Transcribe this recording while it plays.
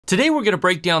Today we're going to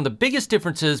break down the biggest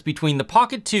differences between the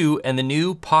Pocket 2 and the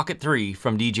new Pocket 3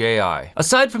 from DJI.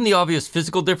 Aside from the obvious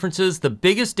physical differences, the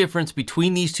biggest difference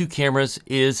between these two cameras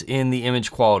is in the image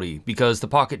quality, because the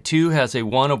Pocket 2 has a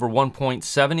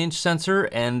 1/1.7" sensor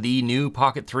and the new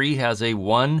Pocket 3 has a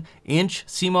 1"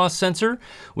 CMOS sensor,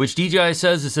 which DJI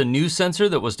says is a new sensor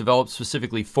that was developed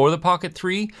specifically for the Pocket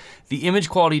 3. The image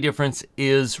quality difference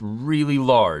is really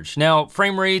large. Now,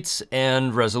 frame rates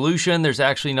and resolution, there's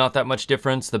actually not that much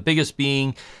difference. The biggest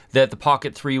being that the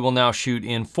Pocket 3 will now shoot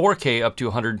in 4K up to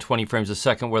 120 frames a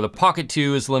second, where the Pocket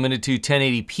 2 is limited to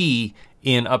 1080p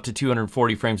in up to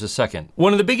 240 frames a second.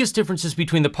 One of the biggest differences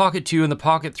between the Pocket 2 and the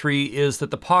Pocket 3 is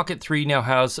that the Pocket 3 now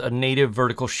has a native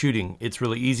vertical shooting. It's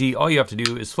really easy. All you have to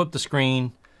do is flip the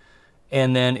screen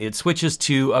and then it switches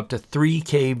to up to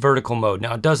 3K vertical mode.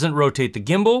 Now, it doesn't rotate the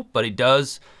gimbal, but it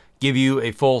does give you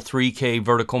a full 3K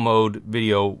vertical mode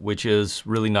video, which is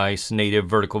really nice native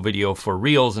vertical video for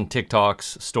Reels and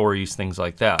TikToks, stories, things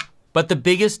like that. But the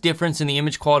biggest difference in the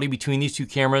image quality between these two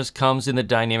cameras comes in the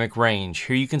dynamic range.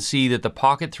 Here you can see that the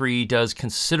Pocket 3 does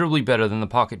considerably better than the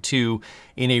Pocket 2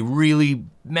 in a really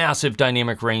massive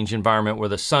dynamic range environment where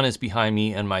the sun is behind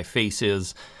me and my face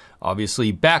is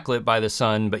obviously backlit by the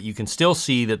sun, but you can still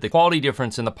see that the quality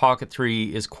difference in the Pocket 3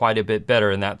 is quite a bit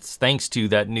better, and that's thanks to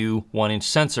that new 1"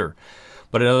 sensor.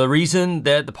 But another reason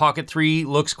that the Pocket 3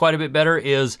 looks quite a bit better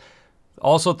is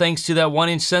also thanks to that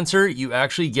 1" sensor, you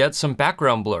actually get some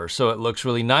background blur. So it looks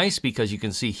really nice because you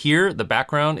can see here the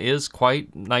background is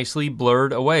quite nicely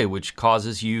blurred away, which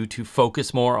causes you to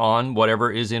focus more on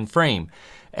whatever is in frame.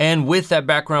 And with that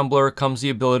background blur comes the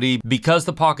ability, because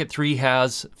the Pocket 3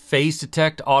 has phase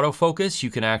detect autofocus, you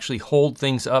can actually hold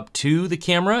things up to the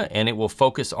camera and it will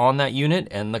focus on that unit,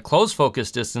 and the close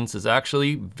focus distance is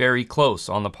actually very close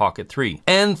on the Pocket 3.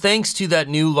 And thanks to that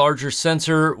new larger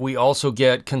sensor, we also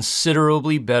get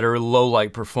considerably better low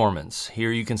light performance.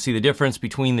 Here you can see the difference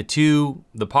between the two.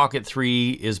 The Pocket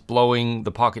 3 is blowing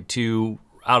the Pocket 2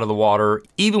 out of the water,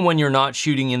 even when you're not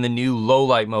shooting in the new low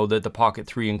light mode that the Pocket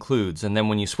 3 includes. And then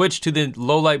when you switch to the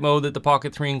low light mode that the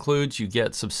Pocket 3 includes, you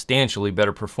get substantially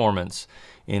better performance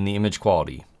in the image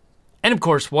quality. And of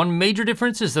course, one major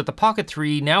difference is that the Pocket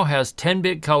 3 now has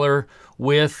 10-bit color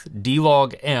with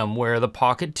D-Log M, where the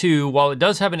Pocket 2, while it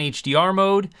does have an HDR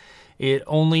mode, it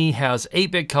only has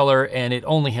 8-bit color and it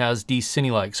only has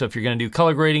D-CineLike. So if you're gonna do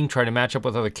color grading, try to match up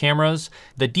with other cameras,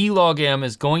 the D-Log M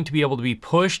is going to be able to be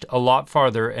pushed a lot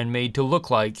farther and made to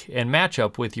look like and match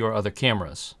up with your other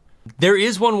cameras. There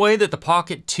is one way that the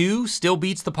Pocket 2 still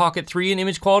beats the Pocket 3 in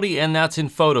image quality, and that's in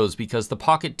photos, because the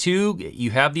Pocket 2, you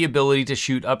have the ability to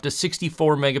shoot up to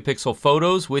 64 megapixel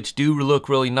photos, which do look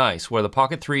really nice, where the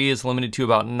Pocket 3 is limited to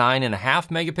about 9.5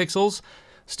 megapixels.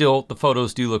 Still, the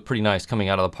photos do look pretty nice coming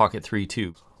out of the Pocket 3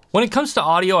 too. When it comes to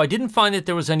audio, I didn't find that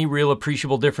there was any real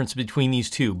appreciable difference between these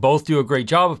two. Both do a great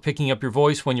job of picking up your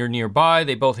voice when you're nearby.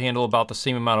 They both handle about the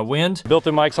same amount of wind.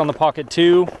 Built-in mics on the Pocket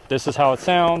 2. This is how it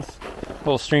sounds.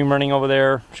 Little stream running over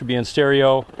there, should be in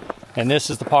stereo. And this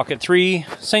is the Pocket 3,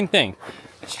 same thing.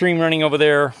 Stream running over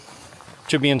there,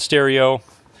 should be in stereo.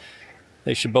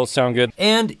 They should both sound good.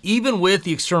 And even with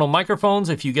the external microphones,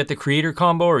 if you get the Creator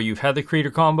Combo or you've had the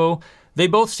Creator Combo, they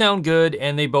both sound good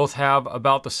and they both have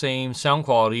about the same sound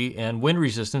quality and wind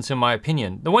resistance in my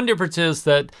opinion. The one difference is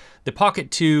that the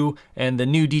Pocket 2 and the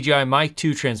new DJI Mic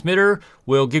 2 transmitter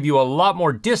will give you a lot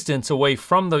more distance away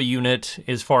from the unit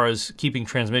as far as keeping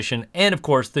transmission, and of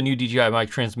course the new DJI Mic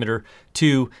transmitter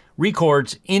 2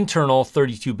 records internal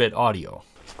 32-bit audio.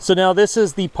 So now this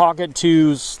is the Pocket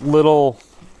 2's little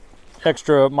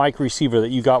extra mic receiver that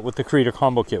you got with the Creator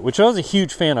Combo Kit, which I was a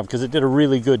huge fan of because it did a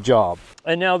really good job.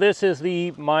 And now this is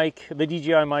the mic, the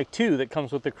DJI Mic 2 that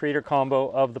comes with the Creator Combo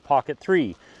of the Pocket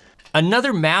 3.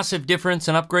 Another massive difference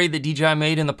and upgrade that DJI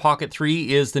made in the Pocket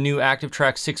 3 is the new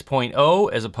ActiveTrack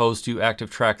 6.0 as opposed to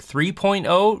ActiveTrack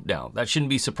 3.0. Now, that shouldn't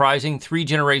be surprising. 3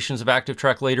 generations of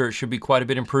ActiveTrack later, it should be quite a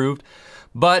bit improved.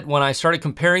 But when I started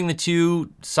comparing the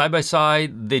two side by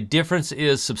side, the difference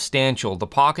is substantial. The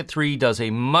Pocket 3 does a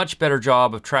much better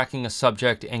job of tracking a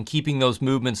subject and keeping those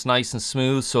movements nice and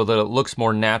smooth so that it looks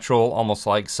more natural, almost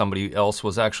like somebody else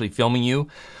was actually filming you.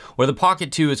 Where the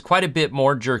Pocket 2 is quite a bit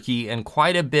more jerky and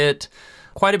quite a bit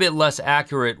less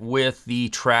accurate with the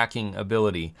tracking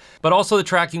ability. But also the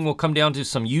tracking will come down to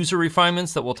some user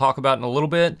refinements that we'll talk about in a little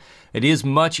bit. It is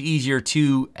much easier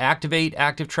to activate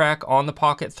ActiveTrack on the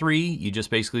Pocket 3. You just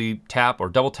basically tap or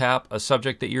double tap a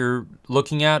subject that you're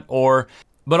looking at,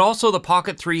 but also the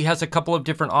Pocket 3 has a couple of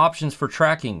different options for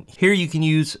tracking. Here you can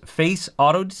use face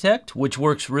auto detect, which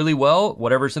works really well.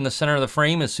 Whatever's in the center of the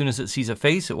frame, as soon as it sees a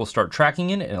face, it will start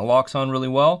tracking it and it locks on really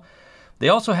well. They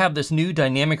also have this new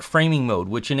dynamic framing mode,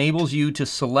 which enables you to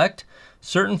select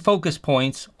certain focus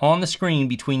points on the screen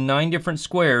between 9 different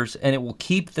squares, and it will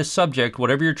keep the subject,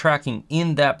 whatever you're tracking,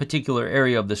 in that particular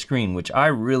area of the screen, which I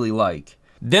really like.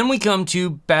 Then we come to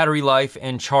battery life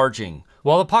and charging.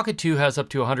 While the Pocket 2 has up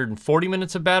to 140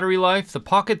 minutes of battery life, the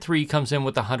Pocket 3 comes in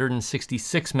with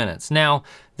 166 minutes. Now,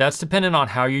 that's dependent on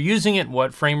how you're using it,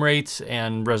 what frame rates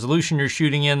and resolution you're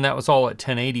shooting in. That was all at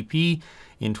 1080p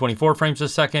in 24 frames a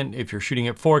second. If you're shooting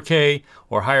at 4K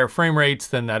or higher frame rates,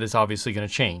 then that is obviously going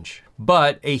to change.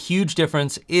 But a huge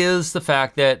difference is the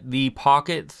fact that the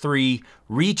Pocket 3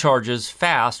 recharges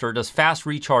fast, or does fast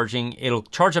recharging. It'll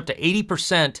charge up to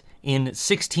 80% in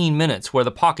 16 minutes, where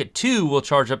the Pocket 2 will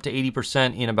charge up to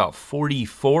 80% in about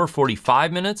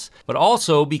 45 minutes. But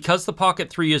also, because the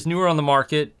Pocket 3 is newer on the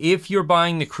market, if you're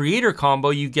buying the Creator Combo,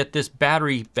 you get this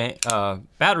battery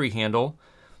handle,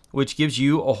 which gives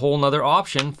you a whole nother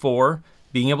option for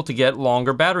being able to get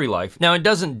longer battery life. Now, it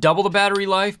doesn't double the battery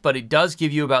life, but it does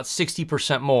give you about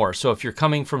 60% more. So if you're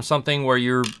coming from something where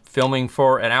you're filming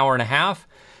for an hour and a half,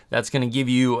 that's gonna give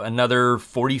you another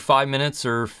 45 minutes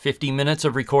or 50 minutes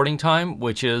of recording time,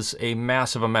 which is a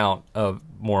massive amount of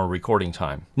more recording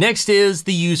time. Next is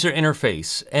the user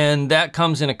interface, and that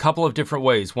comes in a couple of different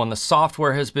ways. One, the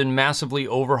software has been massively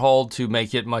overhauled to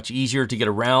make it much easier to get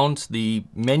around the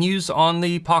menus on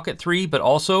the Pocket 3, but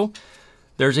also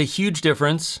there's a huge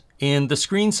difference in the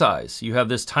screen size. You have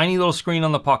this tiny little screen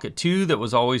on the Pocket 2 that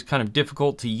was always kind of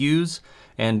difficult to use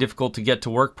and difficult to get to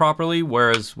work properly,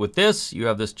 whereas with this, you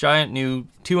have this giant new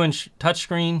 2-inch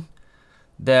touchscreen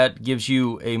that gives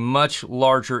you a much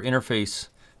larger interface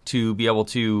to be able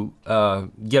to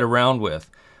get around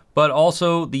with. But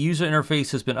also, the user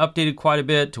interface has been updated quite a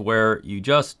bit to where you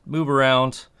just move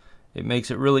around. It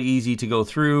makes it really easy to go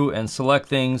through and select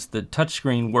things. The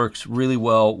touchscreen works really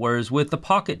well, whereas with the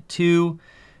Pocket 2,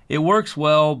 it works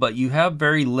well, but you have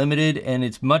very limited, and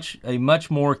it's a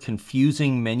much more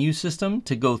confusing menu system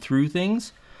to go through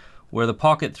things, where the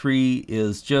Pocket 3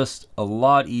 is just a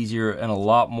lot easier and a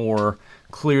lot more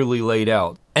clearly laid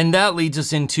out. And that leads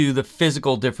us into the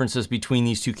physical differences between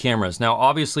these two cameras. Now,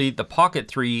 obviously, the Pocket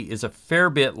 3 is a fair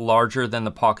bit larger than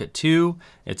the Pocket 2.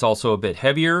 It's also a bit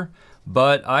heavier,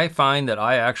 but I find that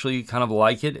I actually kind of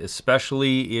like it,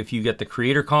 especially if you get the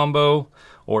Creator Combo,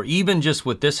 or even just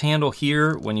with this handle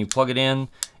here, when you plug it in,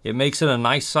 it makes it a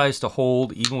nice size to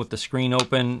hold. Even with the screen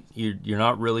open, you're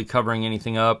not really covering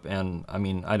anything up. And I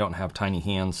mean, I don't have tiny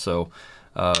hands, so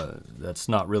that's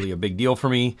not really a big deal for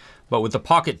me. But with the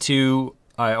Pocket 2,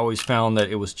 I always found that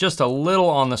it was just a little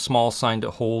on the small side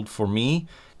to hold for me.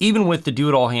 Even with the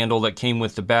do-it-all handle that came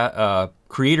with the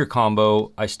Creator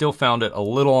Combo, I still found it a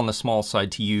little on the small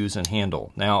side to use and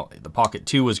handle. Now, the Pocket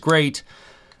 2 was great.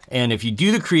 And if you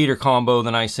do the Creator Combo,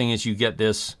 the nice thing is you get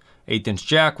this 1/8-inch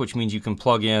jack, which means you can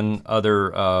plug in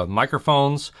other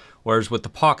microphones. Whereas with the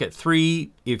Pocket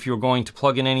 3, if you're going to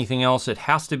plug in anything else, it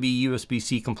has to be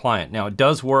USB-C compliant. Now, it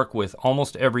does work with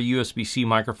almost every USB-C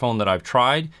microphone that I've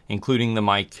tried, including the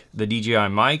DJI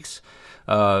mics,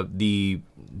 the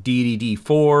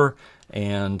DDD4,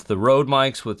 and the Rode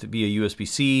mics via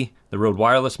USB-C, the Rode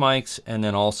wireless mics, and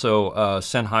then also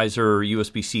Sennheiser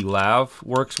USB-C Lav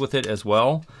works with it as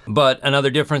well. But another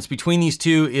difference between these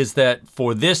two is that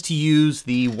for this to use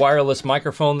the wireless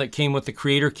microphone that came with the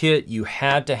Creator Kit, you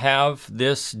had to have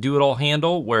this do-it-all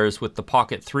handle, whereas with the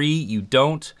Pocket 3, you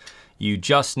don't. You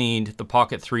just need the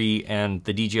Pocket 3 and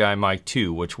the DJI Mic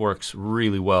 2, which works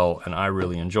really well, and I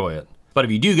really enjoy it. But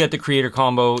if you do get the Creator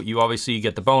Combo, you obviously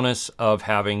get the bonus of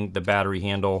having the battery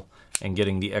handle and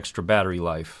getting the extra battery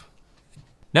life.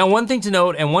 Now, one thing to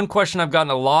note, and one question I've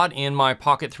gotten a lot in my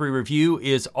Pocket 3 review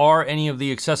is, are any of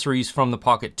the accessories from the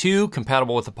Pocket 2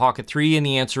 compatible with the Pocket 3? And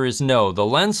the answer is no. The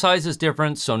lens size is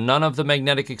different, so none of the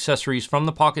magnetic accessories from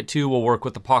the Pocket 2 will work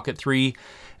with the Pocket 3.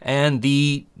 And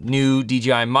the new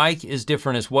DJI mic is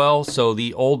different as well. So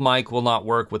the old mic will not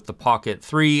work with the Pocket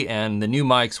 3, and the new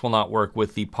mics will not work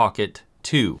with the Pocket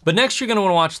 2. But next, you're gonna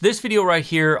wanna watch this video right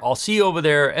here. I'll see you over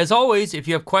there. As always, if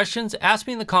you have questions, ask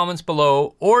me in the comments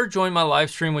below, or join my live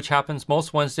stream, which happens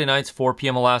most Wednesday nights, 4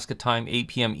 p.m. Alaska time, 8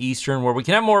 p.m. Eastern, where we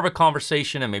can have more of a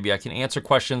conversation and maybe I can answer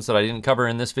questions that I didn't cover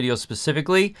in this video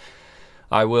specifically.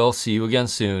 I will see you again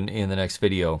soon in the next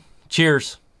video.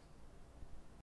 Cheers.